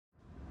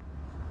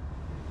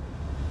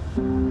I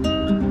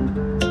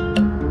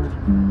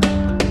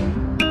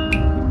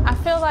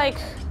feel like,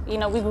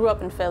 we grew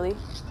up in Philly.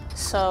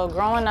 So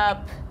growing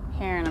up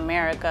here in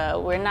America,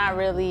 we're not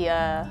really,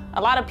 a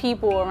lot of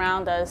people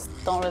around us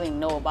don't really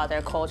know about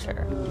their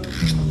culture.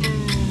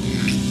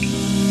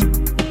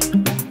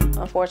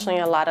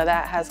 Unfortunately, a lot of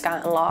that has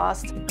gotten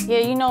lost. Yeah,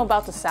 you know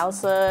about the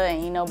salsa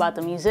and you know about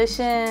the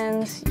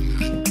musicians,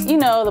 you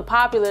know, the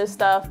popular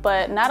stuff,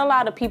 but not a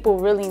lot of people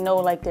really know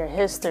like their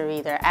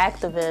history, their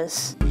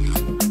activists.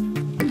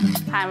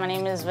 Hi, my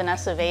name is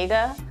Vanessa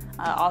Vega,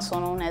 also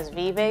known as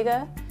V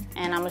Vega,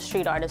 and I'm a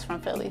street artist from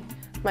Philly.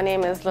 My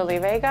name is Lily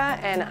Vega,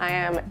 and I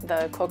am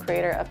the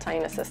co-creator of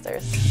Taina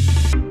Sisters.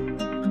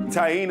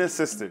 Taina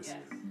Sisters.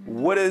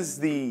 What is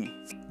the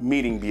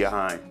meaning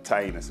behind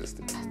Taina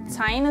Sisters?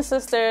 Taina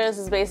Sisters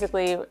is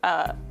basically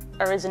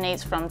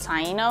originates from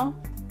Taino,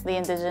 the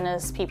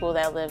indigenous people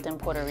that lived in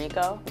Puerto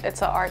Rico.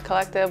 It's an art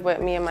collective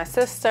with me and my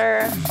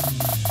sister.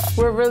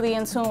 We're really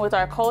in tune with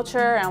our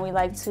culture, and we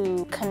like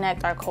to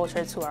connect our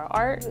culture to our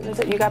art.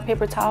 You got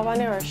paper towel on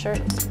there or a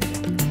shirt?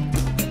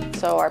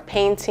 So our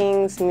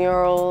paintings,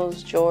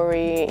 murals,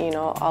 jewelry,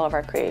 all of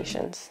our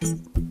creations.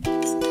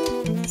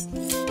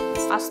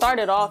 I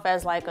started off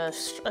as like a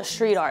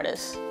street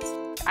artist.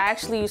 I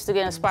actually used to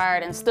get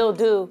inspired, and still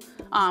do,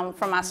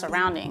 from my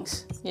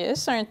surroundings. Yeah,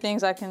 there's certain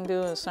things I can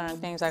do and certain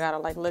things I gotta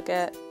like look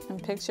at in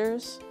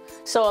pictures.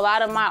 So a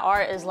lot of my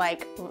art is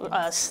like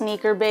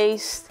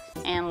sneaker-based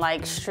and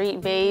like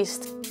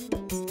street-based.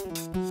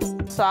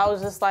 So I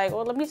was just like,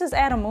 well, let me just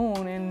add a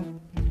moon and,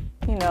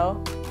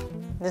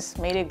 just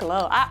made it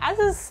glow.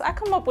 I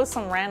come up with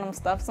some random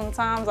stuff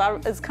sometimes.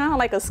 It's kind of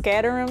like a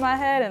scatter in my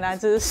head, and I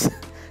just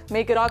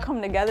make it all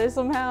come together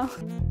somehow.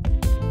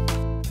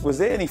 Was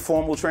there any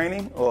formal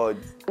training or?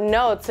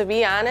 No, to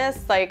be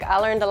honest, I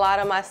learned a lot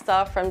of my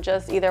stuff from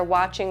just either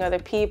watching other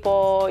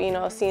people,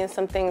 seeing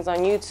some things on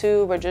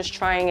YouTube or just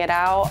trying it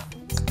out.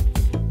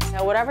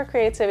 Whatever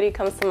creativity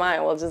comes to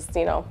mind, we'll just,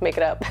 make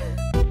it up.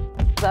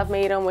 I've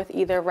made them with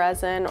either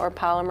resin or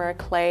polymer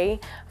clay.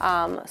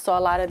 So a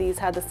lot of these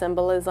had the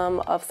symbolism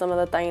of some of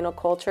the Taino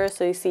culture.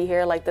 So you see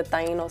here like the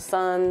Taino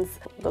suns,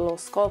 the little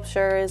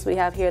sculptures. We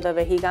have here the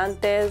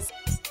vejigantes.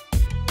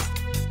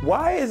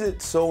 Why is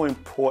it so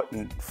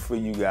important for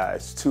you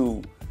guys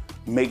to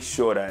make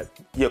sure that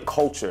your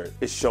culture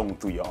is shown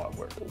through your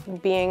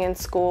artwork? Being in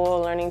school,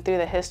 learning through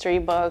the history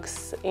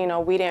books,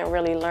 we didn't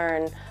really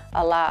learn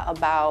a lot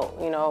about,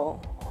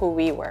 who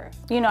we were.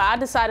 I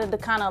decided to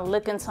kind of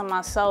look into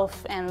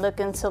myself and look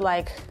into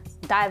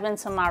dive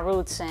into my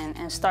roots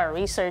and start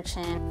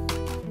researching.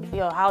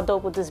 How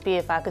dope would this be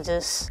if I could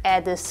just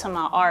add this to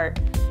my art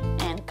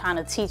and kind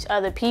of teach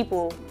other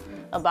people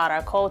about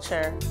our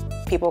culture.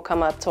 People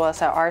come up to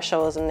us at art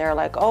shows and they're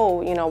like,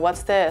 oh,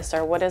 what's this?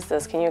 Or what is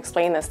this? Can you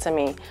explain this to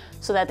me?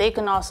 So that they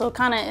can also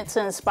kind of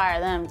to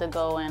inspire them to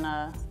go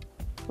and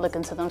look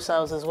into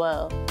themselves as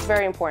well. It's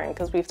very important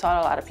because we've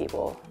taught a lot of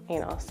people,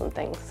 some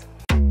things.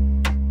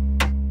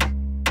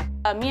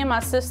 Me and my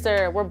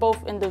sister, we're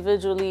both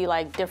individually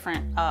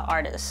different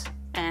artists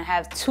and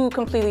have two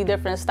completely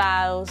different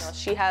styles.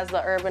 She has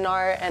the urban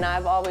art and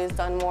I've always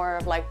done more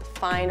of the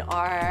fine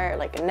art,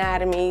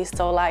 anatomy,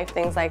 still life,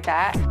 things like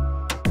that.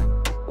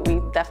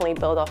 We definitely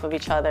build off of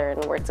each other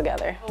and work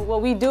together.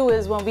 What we do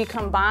is when we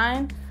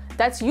combine,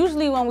 that's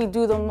usually when we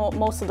do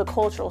most of the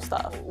cultural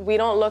stuff. We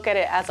don't look at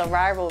it as a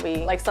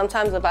rivalry.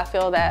 Sometimes if I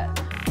feel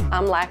that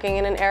I'm lacking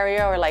in an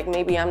area or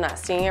maybe I'm not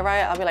seeing it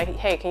right, I'll be like,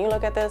 hey, can you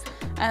look at this?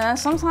 And then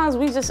sometimes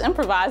we just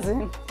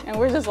improvising and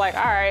we're just like,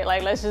 all right,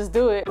 let's just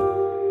do it.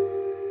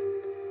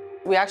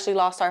 We actually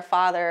lost our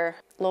father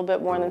a little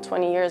bit more than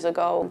 20 years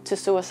ago to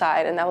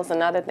suicide, and that was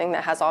another thing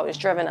that has always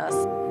driven us.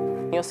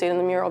 You'll see it in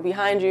the mural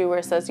behind you where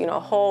it says,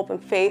 hope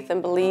and faith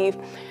and believe.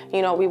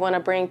 We want to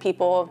bring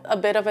people a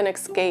bit of an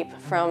escape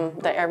from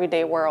the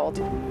everyday world.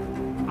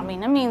 I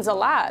mean, it means a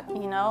lot,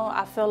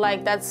 I feel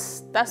like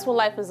that's what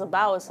life is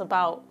about. It's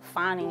about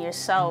finding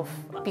yourself,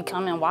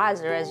 becoming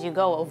wiser as you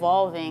go,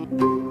 evolving.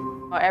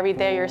 Every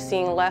day you're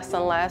seeing less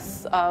and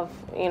less of,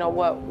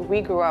 what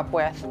we grew up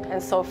with.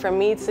 And so for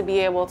me to be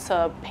able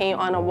to paint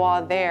on a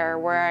wall there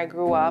where I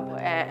grew up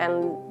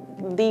and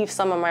leave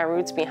some of my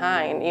roots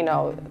behind,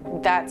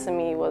 that to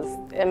me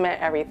it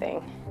meant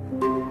everything.